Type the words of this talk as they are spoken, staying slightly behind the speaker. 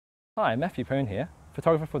Hi, Matthew Poon here,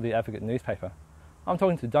 photographer for the Advocate newspaper. I'm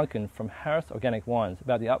talking to Duncan from Harris Organic Wines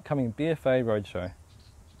about the upcoming BFA Roadshow.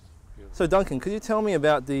 So Duncan, could you tell me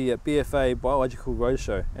about the BFA Biological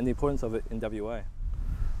Roadshow and the importance of it in WA?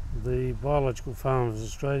 The Biological Farmers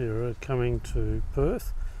Australia are coming to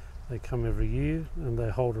Perth. They come every year and they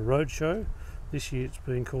hold a roadshow. This year it's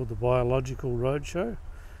been called the Biological Roadshow,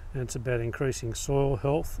 and it's about increasing soil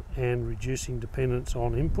health and reducing dependence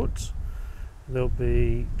on inputs. There'll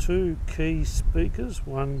be two key speakers.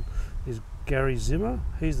 One is Gary Zimmer.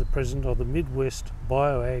 He's the president of the Midwest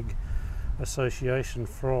Bioag Association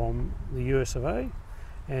from the US of A,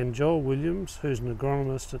 and Joel Williams, who's an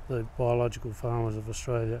agronomist at the Biological Farmers of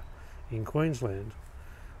Australia in Queensland.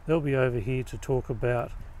 They'll be over here to talk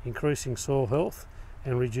about increasing soil health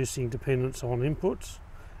and reducing dependence on inputs,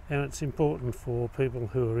 and it's important for people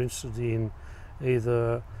who are interested in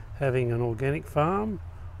either having an organic farm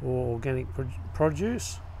or organic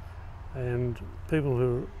produce, and people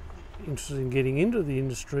who are interested in getting into the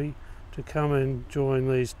industry to come and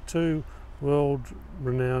join these two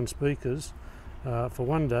world-renowned speakers for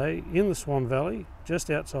one day in the Swan Valley, just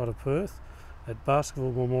outside of Perth, at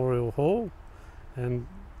Basketball Memorial Hall. And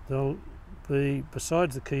there'll be,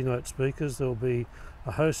 besides the keynote speakers, there'll be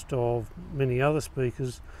a host of many other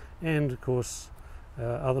speakers, and of course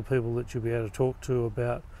other people that you'll be able to talk to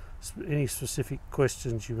about any specific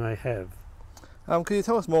questions you may have. Could you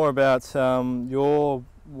tell us more about your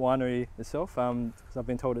winery itself? Because I've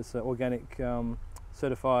been told it's an organic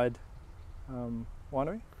certified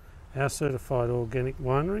winery. Our certified organic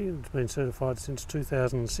winery, it's been certified since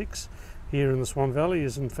 2006 here in the Swan Valley,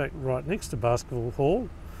 is in fact right next to Basketball Hall,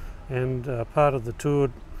 and part of the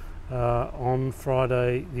tour on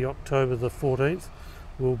Friday the October the 14th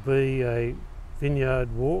will be a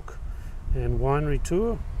vineyard walk and winery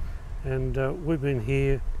tour. And we've been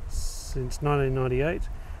here since 1998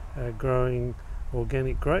 growing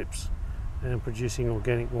organic grapes and producing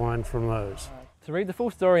organic wine from those. To read the full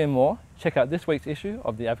story and more, check out this week's issue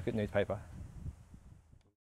of the Advocate newspaper.